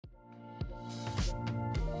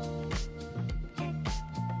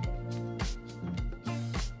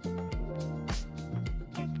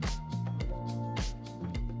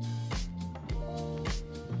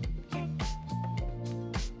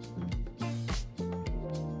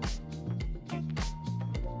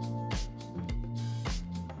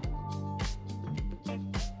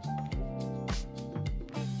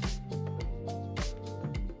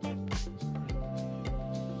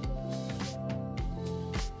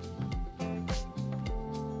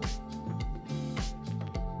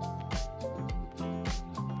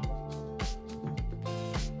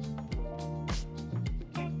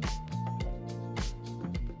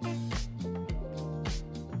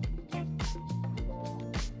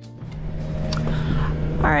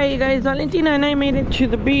Alright, you guys, Valentina and I made it to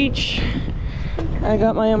the beach. I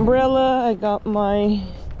got my umbrella, I got my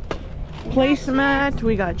placemat,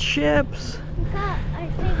 we got chips, We got our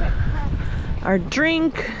favorite cups. our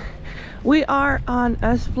drink. We are on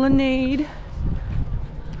Esplanade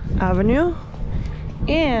Avenue.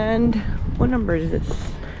 And what number is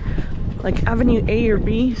this? Like Avenue A or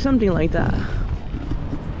B, something like that.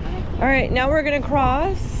 Alright, now we're gonna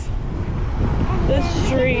cross the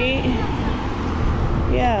street.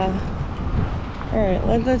 Yeah.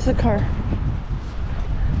 Alright, that's the car.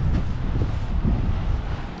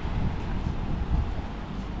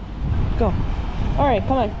 Go. Alright,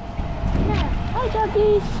 come on. Hi,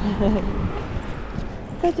 doggies.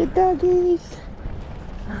 Got the doggies.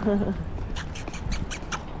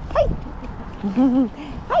 Hi.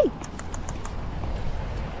 Hi.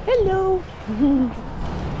 Hello.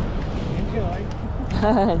 Enjoy.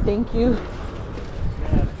 Thank you.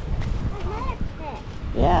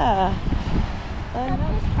 Yeah.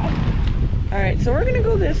 Alright, so we're gonna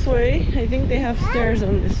go this way. I think they have stairs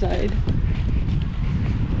on this side.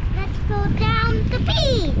 Let's go down the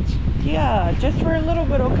beach. Yeah, just for a little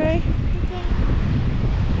bit, okay?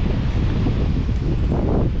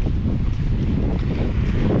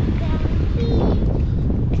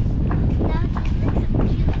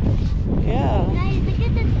 Yeah. Guys, look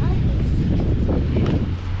at the doggies.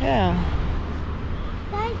 Yeah.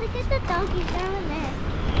 Guys, look at the doggies down there.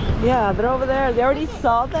 Yeah, they're over there. They already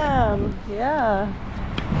saw them. Yeah.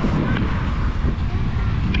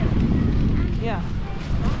 Yeah.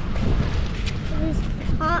 It was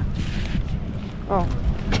hot. Oh.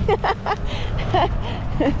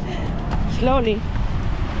 Slowly.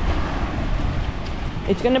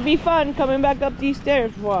 It's gonna be fun coming back up these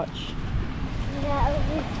stairs. Watch. Nah.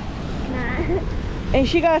 And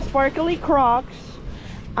she got sparkly Crocs.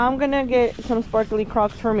 I'm gonna get some sparkly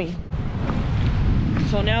Crocs for me.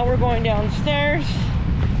 So now we're going downstairs.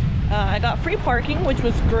 I got free parking, which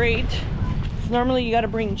was great. So normally you gotta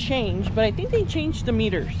bring change, but I think they changed the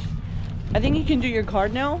meters. I think you can do your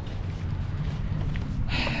card now.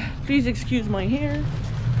 Please excuse my hair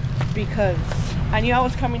because I knew I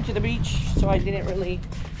was coming to the beach, so I didn't really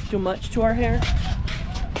do much to our hair.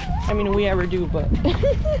 I mean, we ever do, but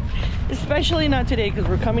especially not today because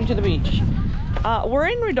we're coming to the beach. We're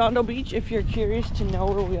in Redondo Beach, if you're curious to know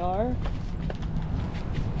where we are.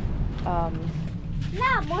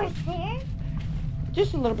 Not more stairs.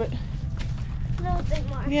 Just a little bit. A little bit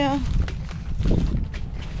more. Yeah.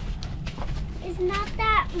 It's not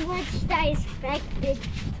that much that I expected.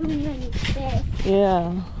 Too many stairs.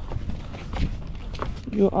 Yeah.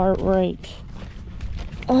 You are right.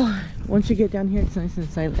 Oh, once you get down here, it's nice and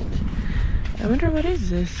silent. I wonder what is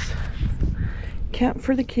this? Camp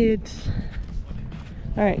for the kids.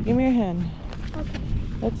 All right, give me your hand. Okay.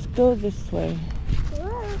 Let's go this way.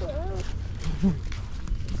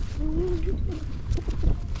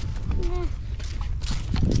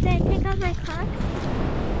 Should I take off my Crocs?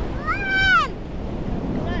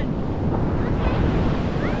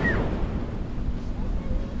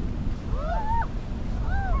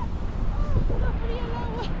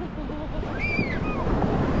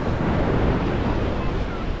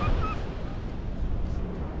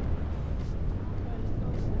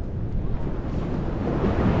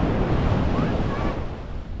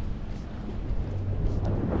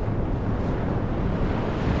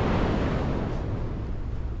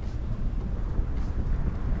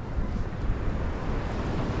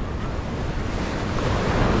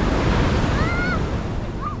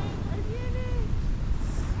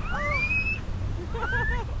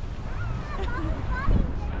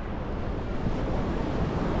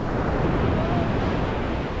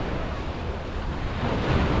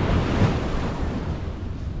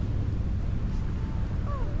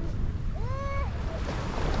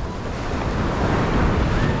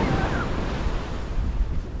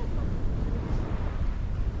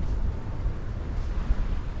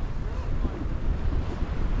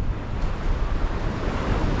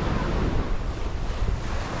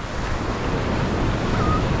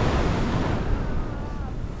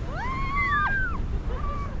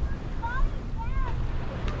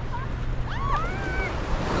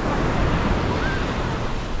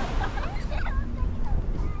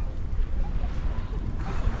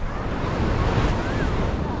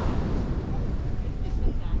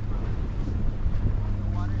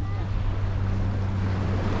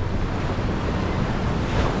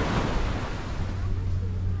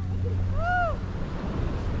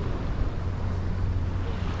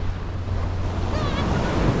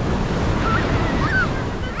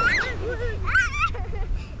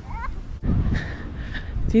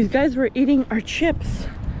 These guys were eating our chips.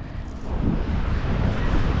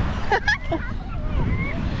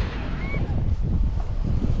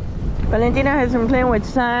 Valentina has been playing with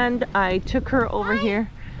sand. I took her over here.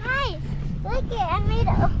 Guys, look it. I made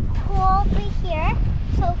a pool over here.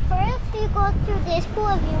 So first you go through this pool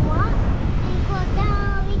if you want. And you go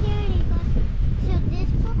down over here and you go to this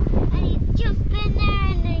pool. And you jump in there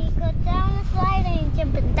and then you go down the slide and you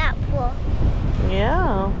jump in that pool.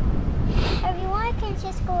 Yeah. If you want, you can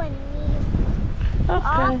just go and leave. All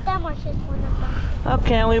Okay. of them or just one of them.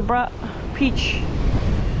 Okay, and we brought Peach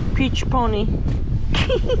Pony.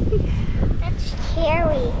 That's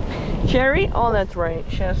Cherry. Cherry? Oh, that's right.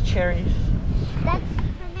 She has cherries. Her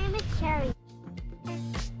name is Cherry.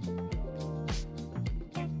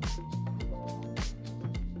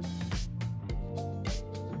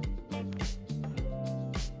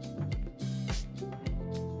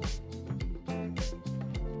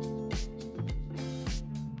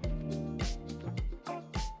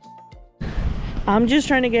 I'm just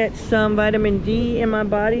trying to get some vitamin D in my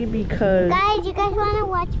body because Guys, you guys want to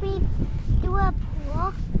watch me do a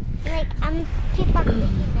pool? Like, I'm keep on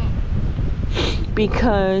clicking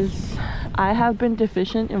it. I have been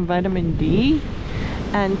deficient in vitamin D,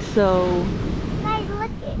 and so Guys,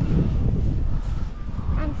 look it.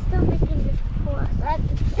 I'm still making this pool.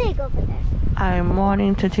 That's big over there. I'm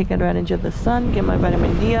wanting to take advantage of the sun, get my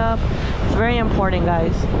vitamin D up. It's very important,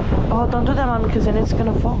 guys. Oh, don't do that, Mom, because then it's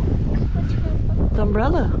gonna fall. Which one? The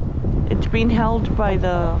umbrella. It's being held by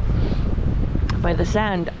the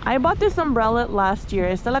sand. I bought this umbrella last year.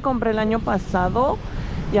 Esta la compré el año pasado,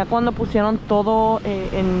 ya cuando pusieron todo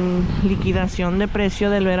en liquidación de precio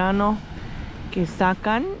del verano que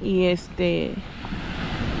sacan, y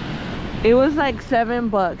it was like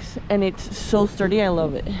 $7 and it's so sturdy. I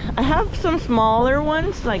love it. I have some smaller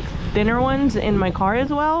ones, like thinner ones, in my car as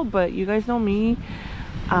well, but you guys know me.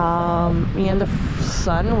 Me and the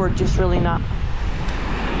son, we're just really not,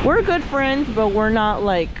 we're good friends, but we're not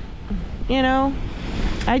like, you know,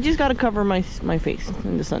 I just gotta cover my face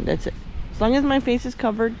in the sun. That's it. As long as my face is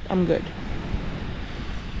covered, I'm good.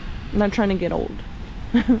 I'm not trying to get old.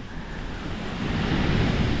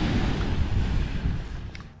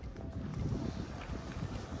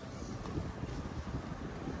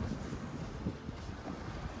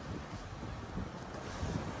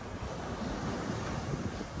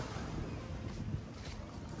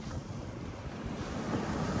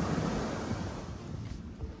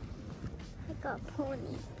 I got a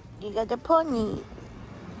pony. You got a pony.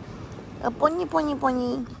 A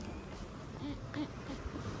pony.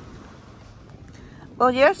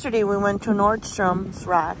 Well, yesterday we went to Nordstrom's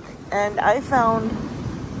rack and I found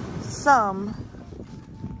some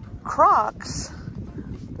Crocs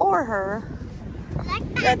for her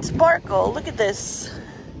Like that sparkle. Look at this.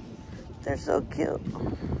 They're so cute.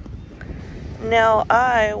 Now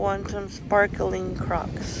I want some sparkling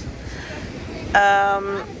Crocs.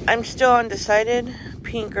 I'm still undecided,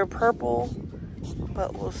 pink or purple,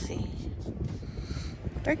 but we'll see.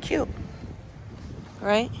 They're cute,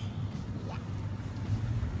 right? Yeah.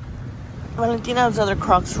 Valentina's other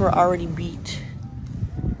Crocs were already beat.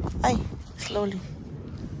 Ay, slowly.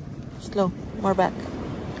 Slow, more back.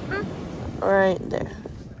 Huh? Right there.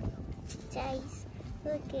 Guys,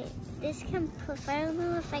 look at this can poof. I don't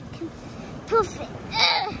know if I can poof it.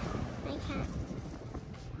 Ugh. I can't.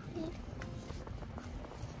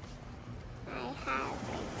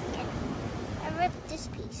 I ripped this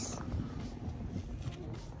piece.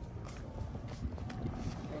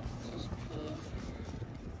 This piece.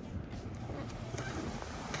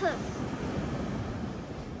 Poof.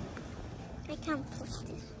 I can't poof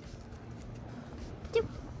this. Doop.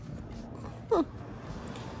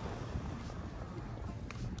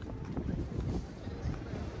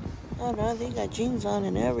 Oh no, they got jeans on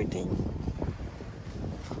and everything.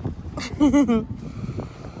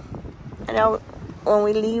 And now when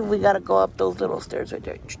we leave, we gotta go up those little stairs right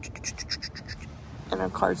there. And our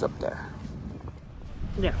car's up there.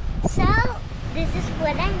 Yeah. So, this is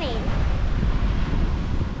what I made.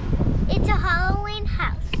 It's a Halloween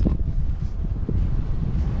house.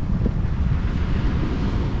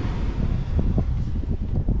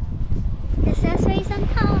 Accessories on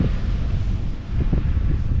top.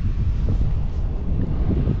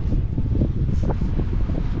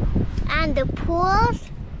 And the pools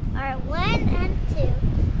are 1 and 2.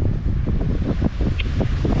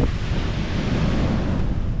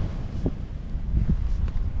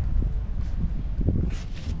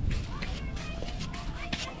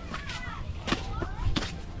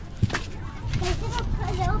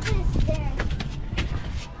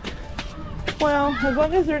 Well, as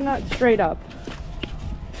long as they're not straight up,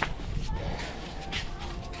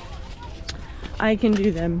 I can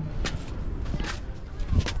do them.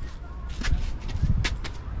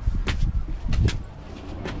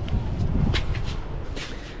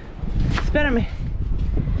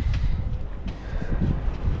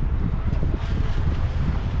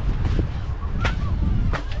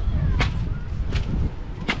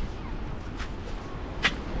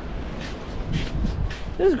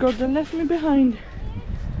 This girl done left me behind.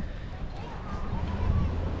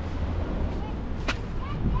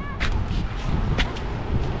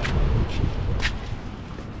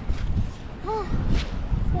 Oh,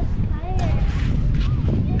 so tired.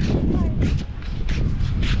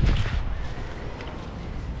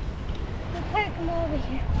 The park, come over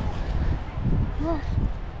here. Oh.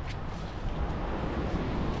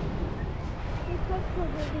 The park's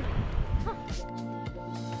over here. Oh.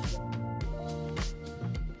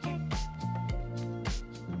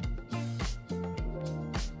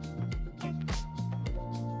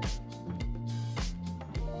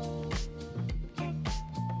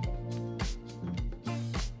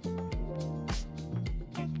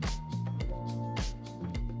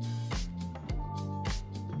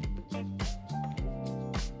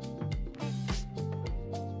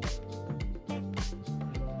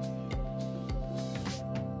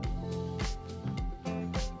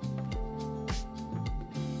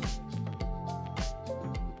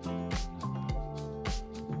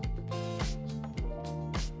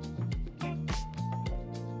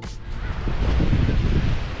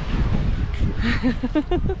 I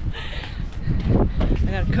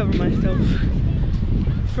gotta cover myself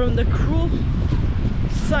from the cruel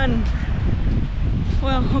sun.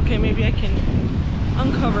 Well, okay, maybe I can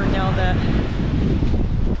uncover now that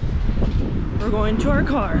we're going to our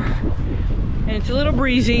car. And it's a little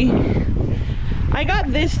breezy. I got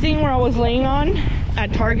this thing where I was laying on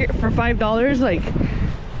at Target for $5, like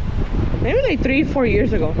maybe like 3-4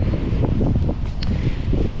 years ago.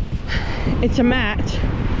 It's a mat.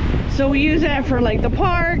 So we use that for like the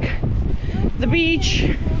park, the beach,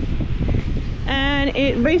 and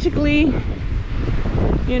it basically,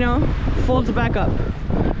 you know, folds back up.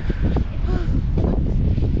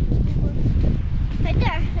 Right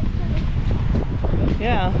there.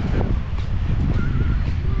 Yeah.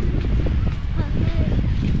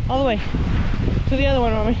 All the way to the other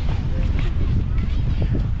one, mommy.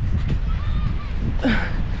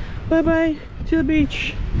 Bye bye to the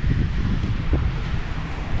beach.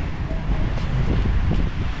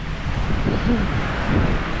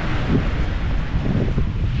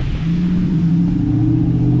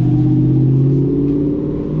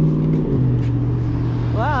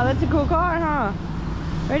 Wow, that's a cool car, huh?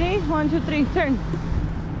 Ready? 1, 2, 3, turn.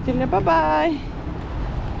 Bye bye.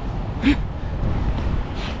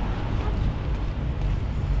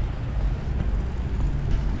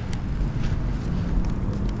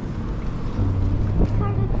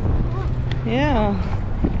 Yeah.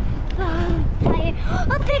 Fire.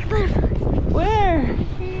 A big butterfly. Where?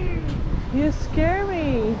 There. You scare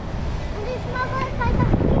me. And there's small butterflies up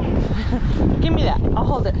here. Give me that. I'll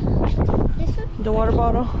hold it. This one? The water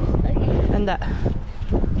bottle Okay. and that.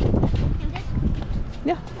 And this?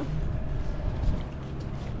 Yeah.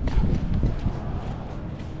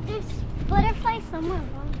 There's butterflies somewhere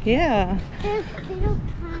wrong. Yeah. There's little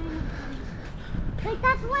tiny. Like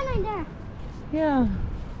that's one right there. Yeah.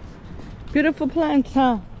 Beautiful plants,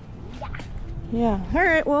 huh? Yeah. All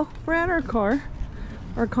right, well, we're at our car.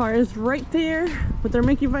 Our car is right there with our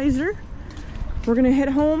Mickey visor. We're gonna head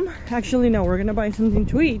home. Actually, no, we're gonna buy something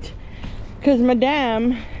to eat because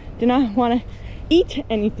Madame did not want to eat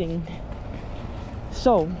anything.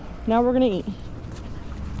 So now we're gonna eat.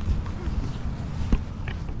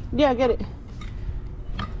 Yeah, get it.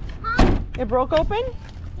 Huh? It broke open?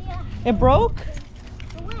 Yeah. It broke?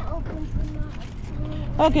 It went open for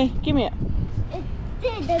now. Okay, give me it. It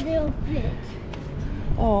did a little bit.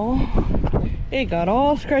 Oh, it got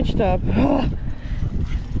all scratched up. All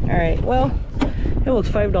right, well, it was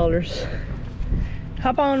 $5.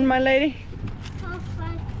 Hop on, my lady. $5.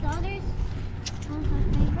 That's my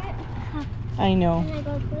favorite. I know. And I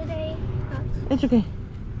go glittery. It's okay.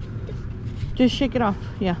 Just shake it off.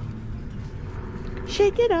 Yeah.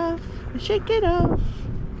 Shake it off. Shake it off.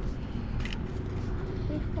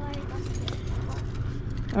 Before I got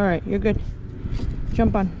this. All right, you're good.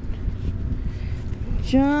 Jump on.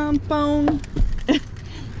 Jump on.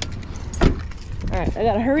 All right, I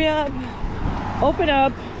gotta hurry up. Open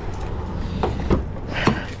up.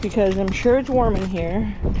 Because I'm sure it's warm in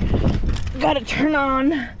here. Gotta turn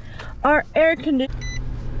on our air conditioner.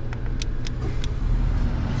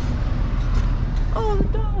 Oh, the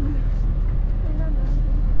dog.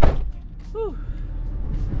 Whew.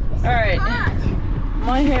 All right.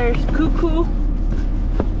 My hair is cuckoo.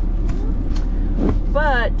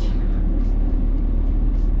 But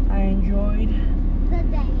I enjoyed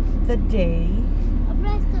the day.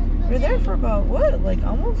 We're there for about, what, like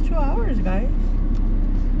almost 2 hours, guys.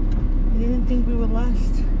 I didn't think we would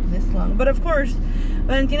last this long. But of course,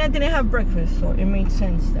 Valentina didn't have breakfast, so it made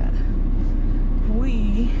sense that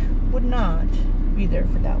we would not be be there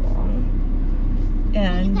for that long.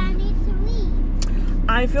 And I need to leave.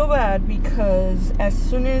 I feel bad because as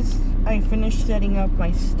soon as I finished setting up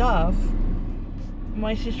my stuff,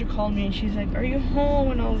 my sister called me and she's like, "Are you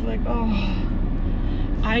home?" And I was like, "Oh,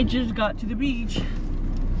 I just got to the beach."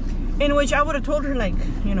 In which I would have told her, like,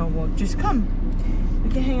 you know, well, just come. We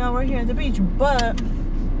can hang out right here at the beach. But,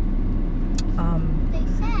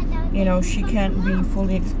 you know, she can't be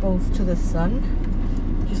fully exposed to the sun,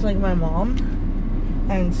 just like my mom.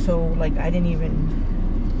 And so, like, I didn't even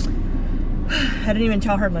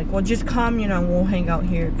tell her, like, well, just come, you know, and we'll hang out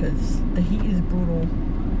here, because the heat is brutal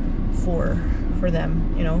for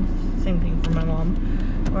them, you know. Same thing for my mom.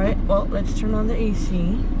 All right, well, let's turn on the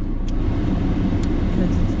AC,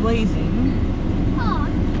 because it's blazing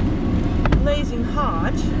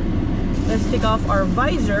hot. Let's take off our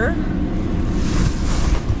visor.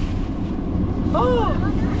 Oh,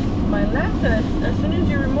 my lamp test. As soon as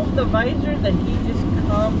you remove the visor, the heat just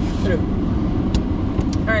comes through.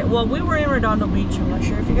 Alright, well, we were in Redondo Beach. I'm not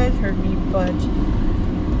sure if you guys heard me, but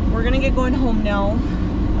we're gonna get going home now.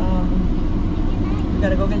 We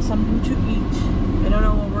gotta go get something to eat. I don't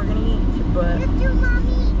know what we're gonna eat, but